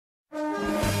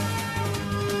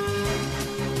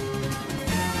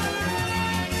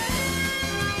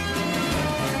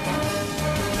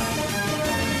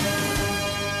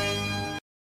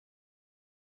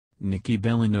Nikki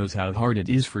Bella knows how hard it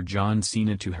is for John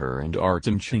Cena to her and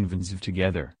Artem Chingvinzev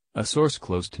together, a source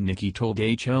close to Nikki told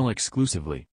HL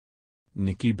exclusively.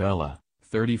 Nikki Bella,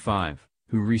 35,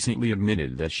 who recently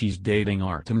admitted that she's dating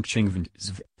Artem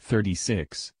Chingvinzev,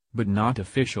 36, but not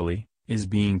officially, is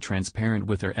being transparent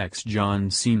with her ex John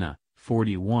Cena,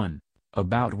 41,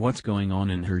 about what's going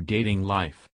on in her dating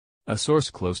life. A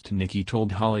source close to Nikki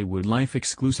told Hollywood Life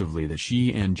exclusively that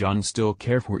she and John still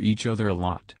care for each other a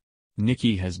lot.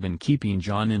 Nikki has been keeping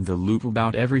John in the loop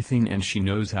about everything and she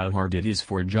knows how hard it is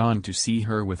for John to see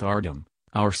her with Artem,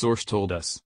 our source told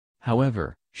us.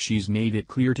 However, she's made it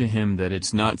clear to him that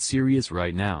it's not serious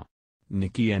right now.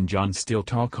 Nikki and John still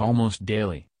talk almost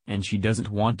daily, and she doesn't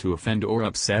want to offend or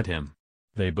upset him.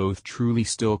 They both truly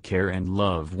still care and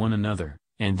love one another,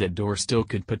 and that door still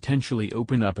could potentially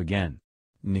open up again.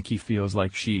 Nikki feels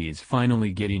like she is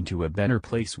finally getting to a better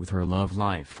place with her love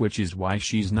life, which is why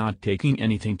she's not taking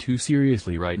anything too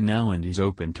seriously right now and is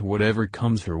open to whatever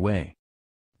comes her way.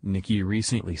 Nikki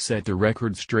recently set the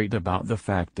record straight about the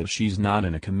fact that she's not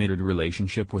in a committed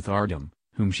relationship with Artem,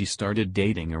 whom she started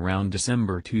dating around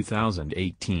December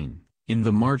 2018, in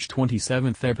the March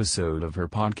 27th episode of her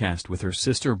podcast with her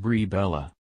sister Brie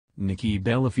Bella. Nikki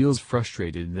Bella feels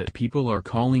frustrated that people are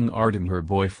calling Artem her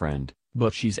boyfriend,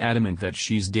 but she's adamant that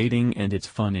she's dating and it's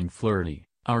fun and flirty,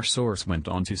 our source went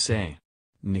on to say.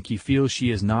 Nikki feels she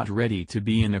is not ready to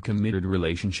be in a committed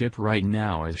relationship right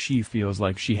now as she feels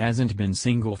like she hasn't been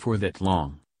single for that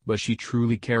long, but she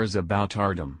truly cares about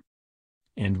Artem.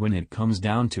 And when it comes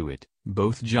down to it,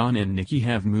 both John and Nikki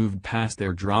have moved past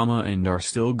their drama and are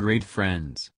still great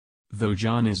friends. Though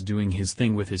John is doing his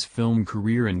thing with his film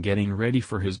career and getting ready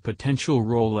for his potential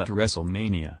role at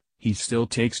WrestleMania, he still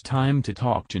takes time to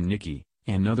talk to Nikki,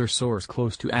 another source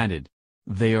close to added.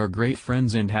 They are great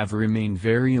friends and have remained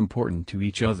very important to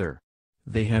each other.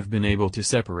 They have been able to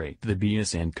separate the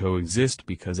BS and coexist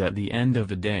because at the end of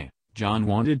the day, John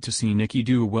wanted to see Nikki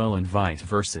do well and vice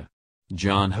versa.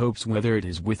 John hopes whether it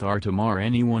is with Artem or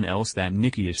anyone else that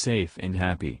Nikki is safe and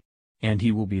happy. And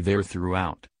he will be there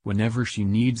throughout, whenever she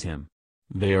needs him.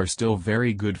 They are still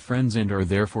very good friends and are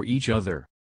there for each other.